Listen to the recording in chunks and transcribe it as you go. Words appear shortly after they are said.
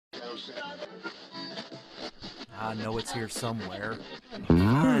I know it's here somewhere.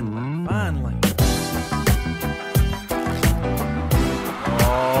 Finally.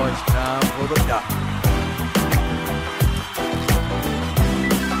 Oh, it's time for the doctor.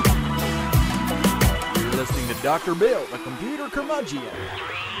 You're listening to Dr. Bill, the computer curmudgeon.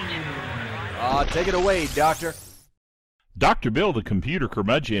 Take it away, Doctor. Dr. Bill, the computer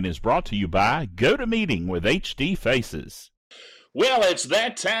curmudgeon, is brought to you by GoToMeeting with HD Faces. Well, it's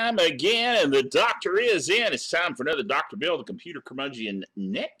that time again, and the doctor is in. It's time for another Dr. Bill, the computer curmudgeon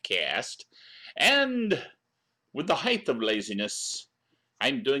netcast. And with the height of laziness,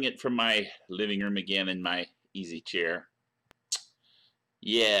 I'm doing it from my living room again in my easy chair.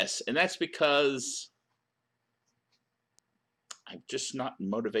 Yes, and that's because I'm just not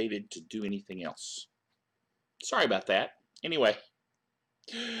motivated to do anything else. Sorry about that. Anyway,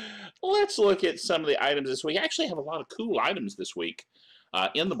 let's look at some of the items this week. I actually have a lot of cool items this week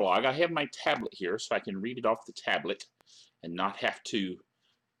in the blog. I have my tablet here so I can read it off the tablet and not have to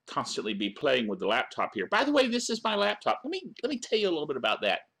constantly be playing with the laptop here. By the way, this is my laptop. Let me tell you a little bit about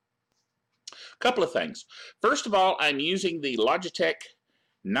that. A couple of things. First of all, I'm using the Logitech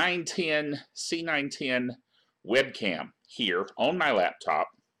 910 C910 webcam here on my laptop.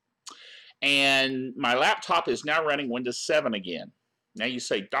 And my laptop is now running Windows 7 again. Now you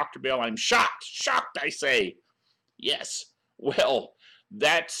say, Dr. Bill, I'm shocked. Shocked, I say. Yes. Well,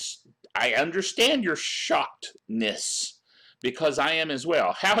 I understand your shockedness because I am as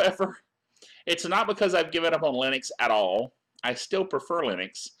well. However, it's not because I've given up on Linux at all. I still prefer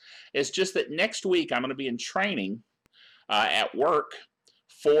Linux. It's just that next week I'm going to be in training at work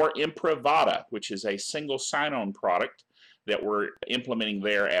for Imprivata, which is a single sign-on product that we're implementing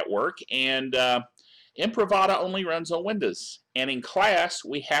there at work. And Imprivata only runs on Windows. And in class,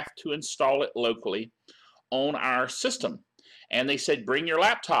 we have to install it locally on our system. And they said, bring your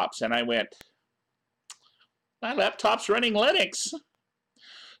laptops. And I went, my laptop's running Linux.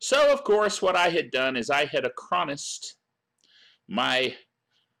 So, of course, what I had done is I had Acronised my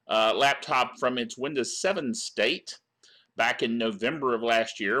laptop from its Windows 7 state back in November of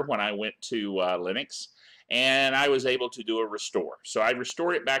last year when I went to Linux. And I was able to do a restore. So I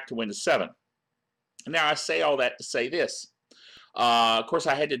restored it back to Windows 7. Now I say all that to say this. Of course,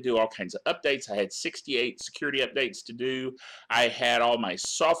 I had to do all kinds of updates. I had 68 security updates to do. I had all my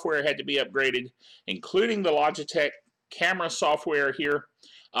software had to be upgraded, including the Logitech camera software here.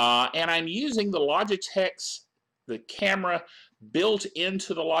 And I'm using the Logitech's, the camera built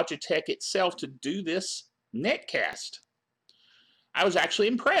into the Logitech itself to do this netcast. I was actually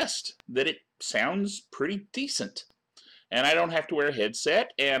impressed that it sounds pretty decent. And I don't have to wear a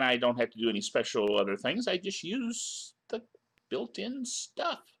headset, and I don't have to do any special other things. I just use the built-in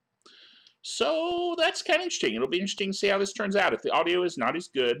stuff. So that's kind of interesting. It'll be interesting to see how this turns out. If the audio is not as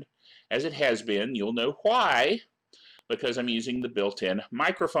good as it has been, you'll know why. Because I'm using the built-in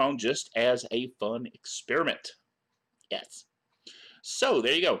microphone just as a fun experiment. Yes. So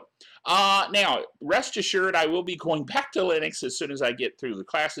there you go. Now, rest assured, I will be going back to Linux as soon as I get through the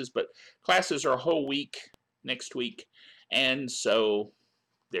classes, but classes are a whole week next week, and so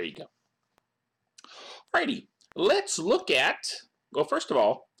there you go. Alrighty, let's look at, well, first of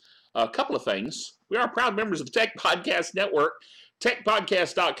all, a couple of things. We are proud members of the Tech Podcast Network,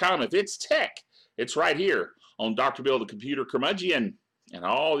 techpodcast.com. If it's tech, it's right here on Dr. Bill, the Computer Curmudgeon, and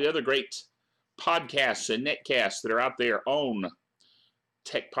all the other great podcasts and netcasts that are out there on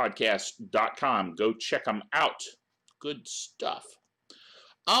techpodcast.com. Go check them out. Good stuff.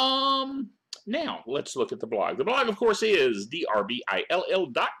 Now, let's look at the blog. The blog, of course, is drbill.tv,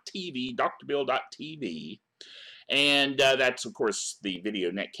 drbill.tv. And that's, of course, the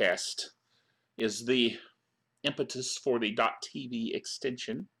video netcast is the impetus for the .tv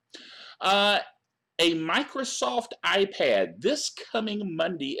extension. A Microsoft iPad this coming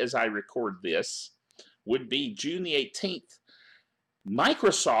Monday, as I record this, would be June the 18th.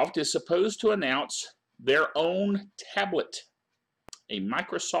 Microsoft is supposed to announce their own tablet, a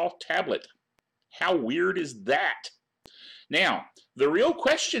Microsoft tablet. How weird is that? Now, the real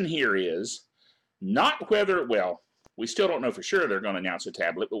question here is not whether, well, we still don't know for sure they're going to announce a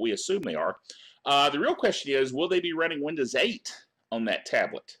tablet, but we assume they are. The real question is, will they be running Windows 8 on that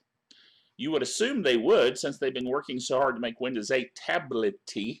tablet? You would assume they would, since they've been working so hard to make Windows 8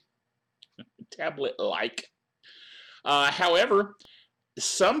 tablet-y, tablet-like. However,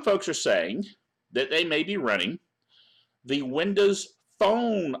 some folks are saying that they may be running the Windows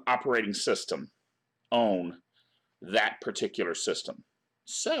Phone operating system on that particular system.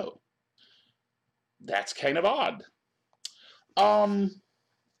 So, that's kind of odd.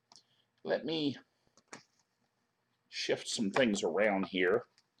 Let me shift some things around here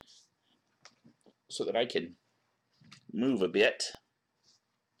so that I can move a bit.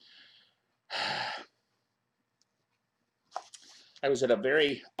 I was at a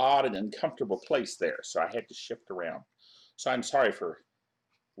very odd and uncomfortable place there, so I had to shift around. So I'm sorry for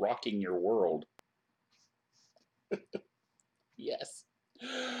rocking your world. Yes.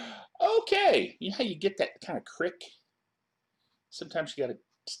 Okay. You know how you get that kind of crick? Sometimes you got to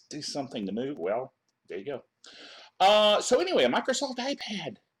do something to move. Well, there you go. So anyway, a Microsoft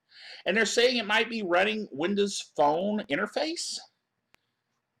iPad. And they're saying it might be running Windows Phone interface.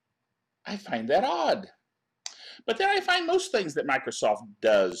 I find that odd. But then I find most things that Microsoft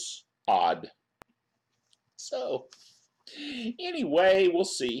does odd. So, anyway, we'll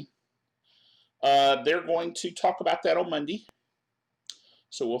see. They're going to talk about that on Monday.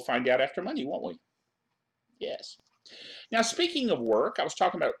 So we'll find out after Monday, won't we? Yes. Now, speaking of work, I was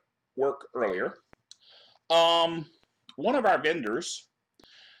talking about work earlier. One of our vendors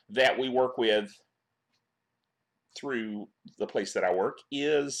that we work with through the place that I work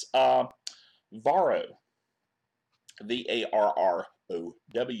is Varro, V-A-R-R-O-W.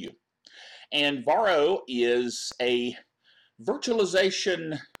 And Varro is a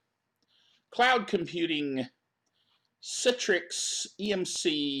virtualization, cloud computing, Citrix,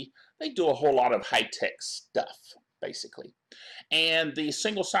 EMC. They do a whole lot of high-tech stuff, basically. And the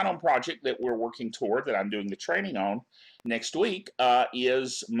single sign-on project that we're working toward, that I'm doing the training on next week,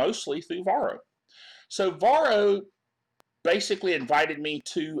 is mostly through Varro. So Varro basically invited me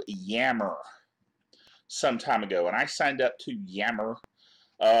to Yammer some time ago, and I signed up to Yammer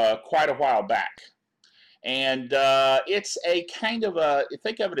quite a while back. And it's a kind of a,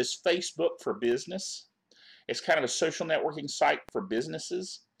 think of it as Facebook for business. It's kind of a social networking site for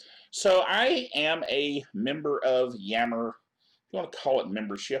businesses. So I am a member of Yammer. If you want to call it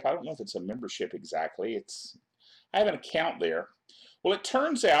membership, I don't know if it's a membership exactly. I have an account there. Well, it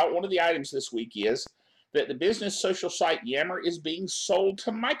turns out one of the items this week is that the business social site Yammer is being sold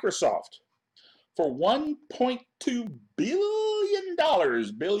to Microsoft for $1.2 billion,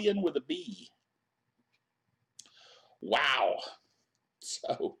 billion with a B. Wow.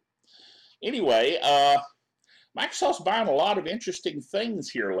 So anyway, Microsoft's buying a lot of interesting things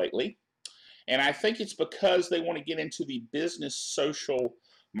here lately, and I think it's because they want to get into the business social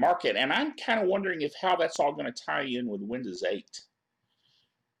market, and I'm kind of wondering how that's all going to tie in with Windows 8.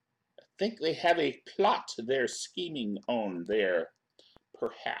 I think they have a plot they're scheming on there,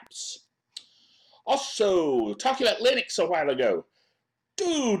 perhaps. Also, talking about Linux a while ago.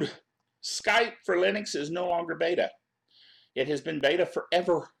 Dude, Skype for Linux is no longer beta. It has been beta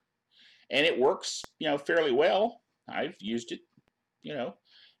forever. And it works, fairly well. I've used it,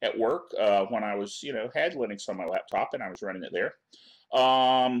 at work when I was, had Linux on my laptop and I was running it there.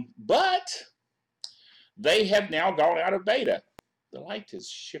 But they have now gone out of beta. The light is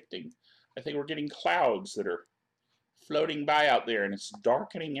shifting. I think we're getting clouds that are floating by out there, and it's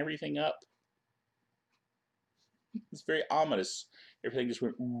darkening everything up. It's very ominous. Everything just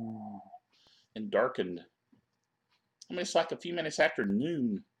went ooh and darkened. I mean, it's like a few minutes after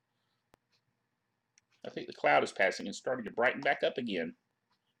noon. I think the cloud is passing and starting to brighten back up again.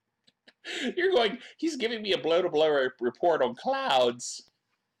 You're going, he's giving me a blow-to-blow report on clouds.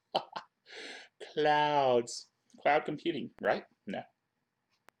 Clouds. Cloud computing, right? No.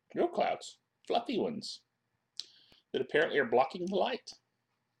 Real clouds. Fluffy ones. That apparently are blocking the light.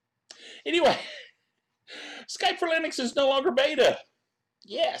 Anyway, Skype for Linux is no longer beta.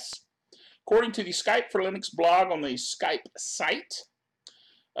 Yes. According to the Skype for Linux blog on the Skype site,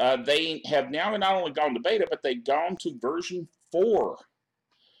 they have now not only gone to beta, but they've gone to version 4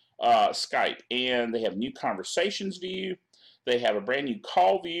 Skype. And they have new conversations view. They have a brand new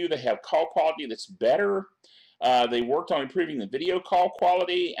call view. They have call quality that's better. They worked on improving the video call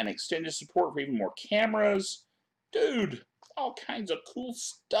quality and extended support for even more cameras. Dude, all kinds of cool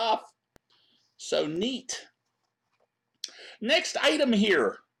stuff. So neat. Next item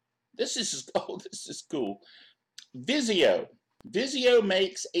here. This is cool. Vizio. Vizio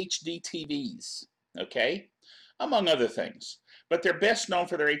makes HD TVs, okay? Among other things. But they're best known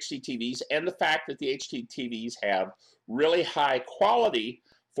for their HD TVs and the fact that the HD TVs have really high quality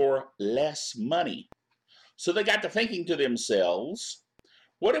for less money. So they got to thinking to themselves,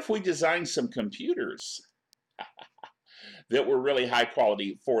 what if we design some computers that were really high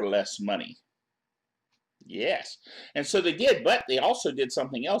quality for less money? Yes. And so they did, but they also did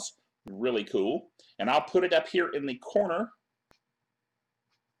something else really cool. And I'll put it up here in the corner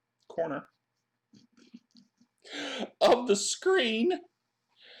of the screen.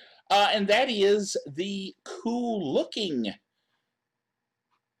 And that is the cool looking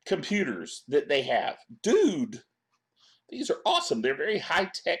computers that they have. Dude, These are awesome. They're very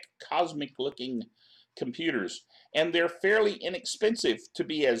high-tech, cosmic-looking computers, and they're fairly inexpensive to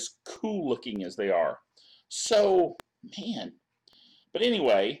be as cool-looking as they are. So, man. But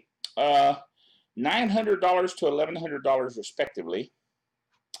anyway, $900 to $1,100 respectively,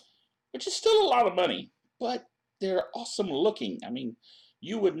 which is still a lot of money, but they're awesome looking. I mean,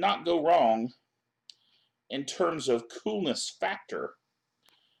 you would not go wrong in terms of coolness factor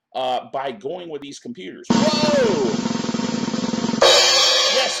by going with these computers. Whoa!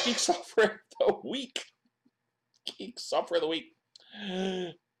 Yes, Geek Software of the Week. Geek Software of the Week.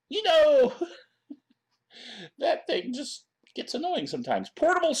 You know, that thing just gets annoying sometimes.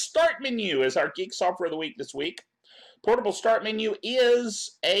 Portable Start Menu is our Geek Software of the Week this week. Portable Start Menu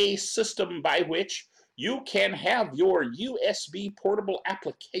is a system by which you can have your USB portable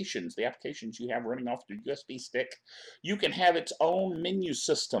applications, the applications you have running off your USB stick, you can have its own menu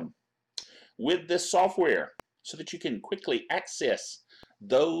system with this software so that you can quickly access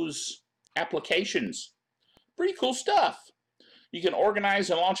those applications. Pretty cool stuff. You can organize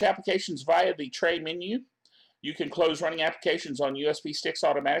and launch applications via the tray menu. You can close running applications on USB sticks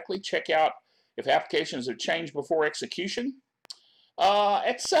automatically. Check out if applications have changed before execution,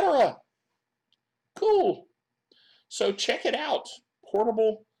 etc. Cool. So check it out.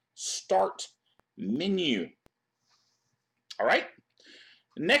 Portable Start Menu. All right.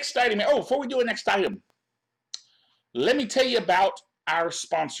 Next item. Oh, before we do a next item, let me tell you about our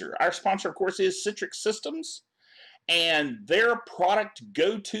sponsor. Our sponsor, of course, is Citrix Systems and their product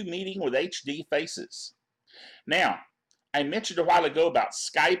GoToMeeting with HD Faces. Now, I mentioned a while ago about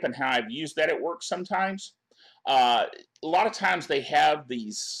Skype and how I've used that at work sometimes. A lot of times they have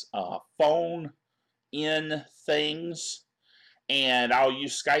these phone-in things, and I'll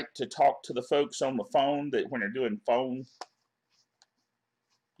use Skype to talk to the folks on the phone that when they're doing phone,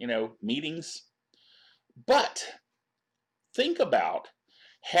 meetings. But think about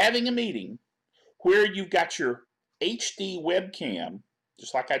having a meeting where you've got your HD webcam,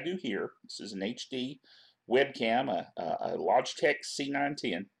 just like I do here. This is an HD webcam, a Logitech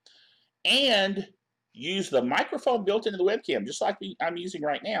C910, and use the microphone built into the webcam, just like I'm using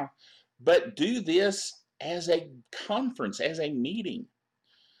right now, but do this as a conference, as a meeting.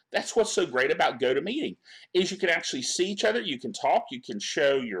 That's what's so great about GoToMeeting, is you can actually see each other, you can talk, you can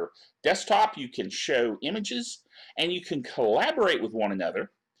show your desktop, you can show images, and you can collaborate with one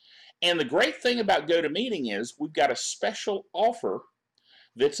another. And the great thing about GoToMeeting is we've got a special offer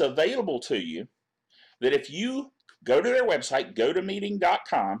that's available to you that if you go to their website,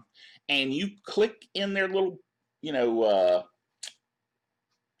 gotomeeting.com, and you click in their little,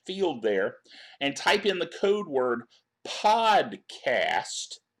 field there and type in the code word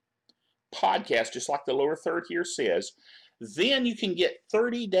podcast, just like the lower third here says, then you can get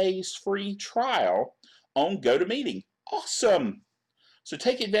 30 days free trial on GoToMeeting. Awesome. So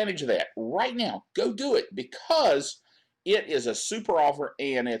take advantage of that right now. Go do it because it is a super offer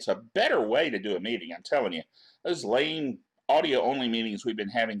and it's a better way to do a meeting. I'm telling you, those lame audio-only meetings we've been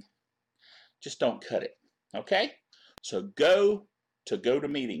having just don't cut it. Okay? So go to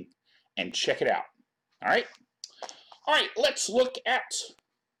GoToMeeting and check it out. All right? All right, let's look at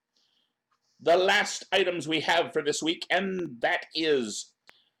the last items we have for this week, and that is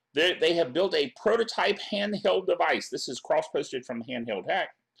they have built a prototype handheld device. This is cross-posted from Handheld Hack.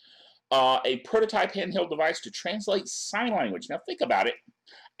 A prototype handheld device to translate sign language. Now think about it.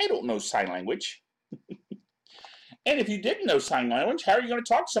 I don't know sign language. And if you didn't know sign language, how are you going to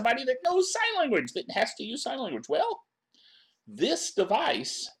talk to somebody that knows sign language, that has to use sign language? Well, this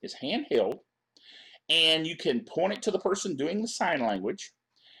device is handheld, and you can point it to the person doing the sign language,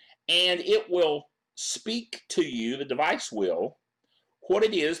 and it will speak to you, the device will, what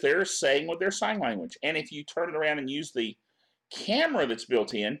it is they're saying with their sign language. And if you turn it around and use the camera that's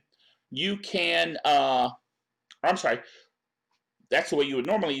built in, you can, I'm sorry, that's the way you would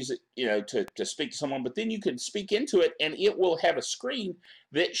normally use it, to speak to someone, but then you can speak into it and it will have a screen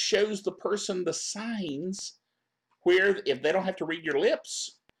that shows the person the signs where, if they don't have to read your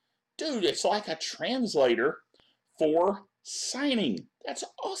lips, dude, it's like a translator for signing. That's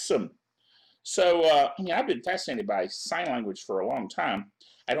awesome. So, I've been fascinated by sign language for a long time.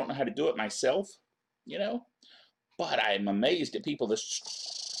 I don't know how to do it myself, but I'm amazed at people that,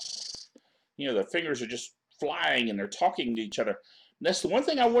 their fingers are just flying and they're talking to each other. And that's the one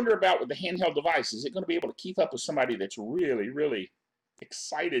thing I wonder about with the handheld device. Is it going to be able to keep up with somebody that's really, really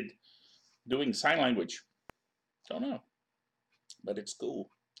excited doing sign language? Don't know, but it's cool.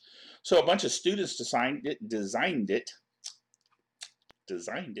 So a bunch of students designed it,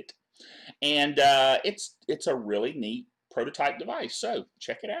 and it's a really neat prototype device. So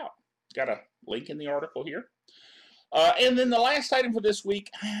check it out. Got a link in the article here. And then the last item for this week,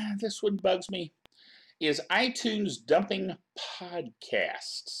 this one bugs me, is iTunes dumping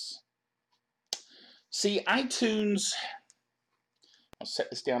podcasts. See, iTunes, I'll set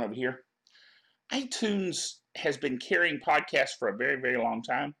this down over here. iTunes has been carrying podcasts for a very, very long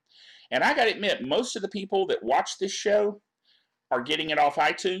time. And I got to admit, most of the people that watch this show are getting it off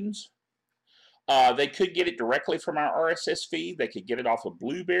iTunes. They could get it directly from our RSS feed. They could get it off of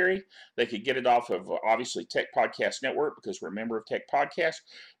Blueberry. They could get it off of, obviously, Tech Podcast Network, because we're a member of Tech Podcast.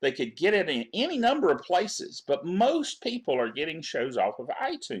 They could get it in any number of places, but most people are getting shows off of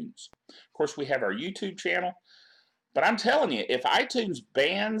iTunes. Of course, we have our YouTube channel. But I'm telling you, if iTunes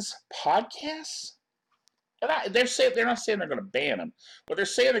bans podcasts, and they're not saying they're going to ban them. What they're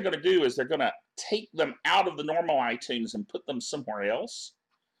saying they're going to do is they're going to take them out of the normal iTunes and put them somewhere else.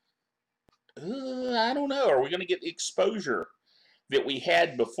 I don't know. Are we going to get the exposure that we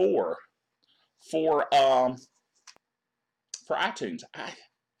had before for iTunes?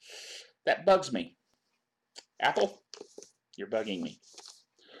 That bugs me. Apple, you're bugging me.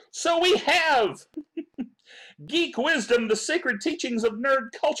 So we have Geek Wisdom, the Sacred Teachings of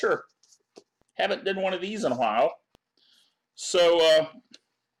Nerd Culture. Haven't done one of these in a while. So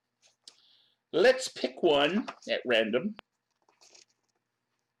let's pick one at random.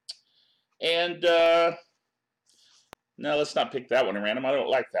 And no, let's not pick that one at random. I don't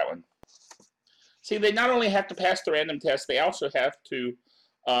like that one. See, they not only have to pass the random test, they also have to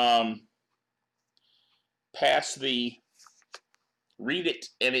pass the read it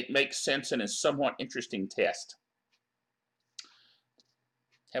and it makes sense and is somewhat interesting test.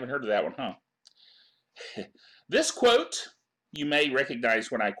 Haven't heard of that one, huh? This quote, you may recognize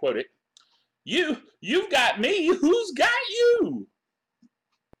when I quote it. You've got me, who's got you?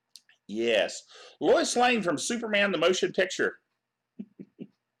 Yes, Lois Lane from Superman the Motion Picture.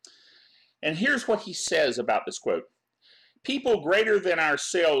 And here's what he says about this quote. People greater than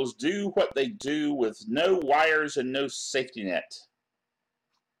ourselves do what they do with no wires and no safety net.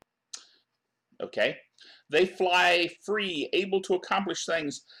 Okay? They fly free, able to accomplish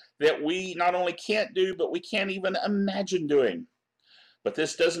things that we not only can't do, but we can't even imagine doing. But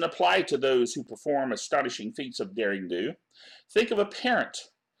this doesn't apply to those who perform astonishing feats of daring do. Think of a parent,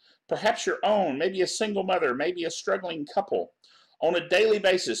 perhaps your own, maybe a single mother, maybe a struggling couple. On a daily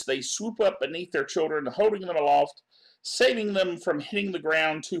basis, they swoop up beneath their children, holding them aloft, saving them from hitting the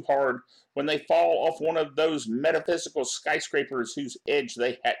ground too hard when they fall off one of those metaphysical skyscrapers whose edge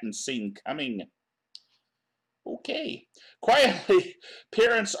they hadn't seen coming. Okay. Quietly,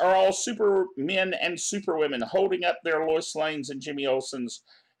 parents are all supermen and superwomen holding up their Lois Lanes and Jimmy Olsens.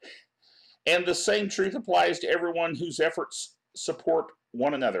 And the same truth applies to everyone whose efforts support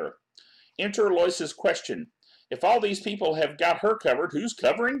one another. Enter Lois's question. If all these people have got her covered, who's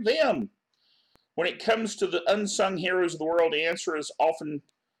covering them? When it comes to the unsung heroes of the world, the answer is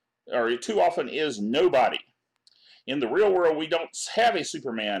too often is nobody. In the real world, we don't have a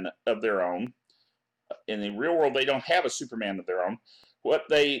Superman of their own. In the real world, they don't have a Superman of their own. But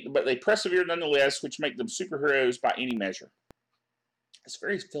they persevere nonetheless, which make them superheroes by any measure. It's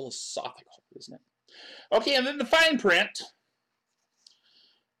very philosophical, isn't it? Okay, and then the fine print.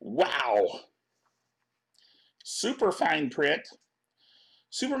 Wow. Super fine print.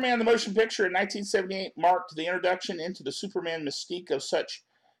 Superman the Motion Picture in 1978 marked the introduction into the Superman mystique of such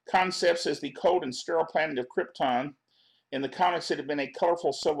concepts as the cold and sterile planet of Krypton. In the comics, it had been a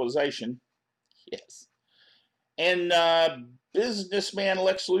colorful civilization. Yes. And businessman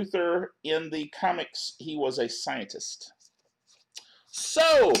Lex Luthor, in the comics, he was a scientist.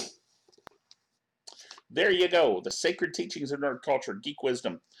 So, there you go. The Sacred Teachings of Nerd Culture, Geek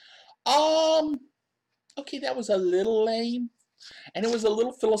Wisdom. Okay, that was a little lame. And it was a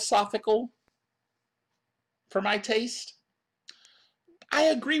little philosophical for my taste. I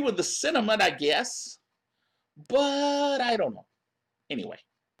agree with the sentiment, I guess. But I don't know. Anyway.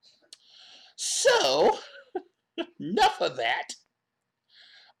 So, enough of that.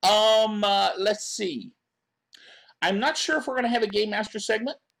 Let's see. I'm not sure if we're going to have a Game Master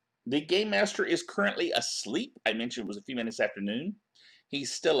segment. The Game Master is currently asleep. I mentioned it was a few minutes after noon.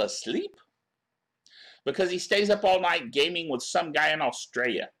 He's still asleep because he stays up all night gaming with some guy in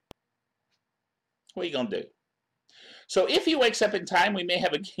Australia. What are you going to do? So if he wakes up in time, we may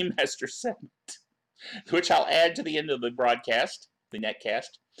have a Game Master segment, which I'll add to the end of the broadcast, the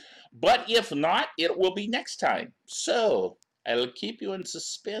netcast. But if not, it will be next time. So I'll keep you in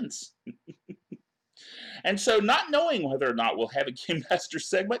suspense. And so, not knowing whether or not we'll have a Game Master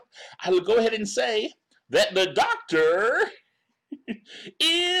segment, I will go ahead and say that the Doctor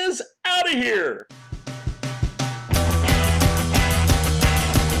is out of here.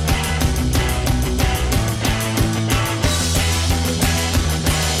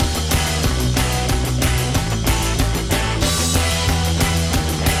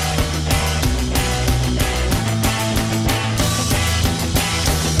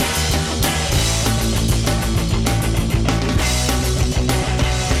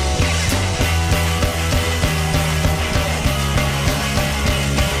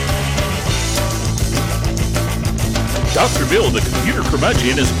 Dr. Bill, the Computer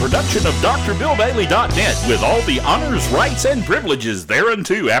Curmudgeon, is a production of drbillbailey.net with all the honors, rights, and privileges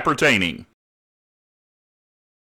thereunto appertaining.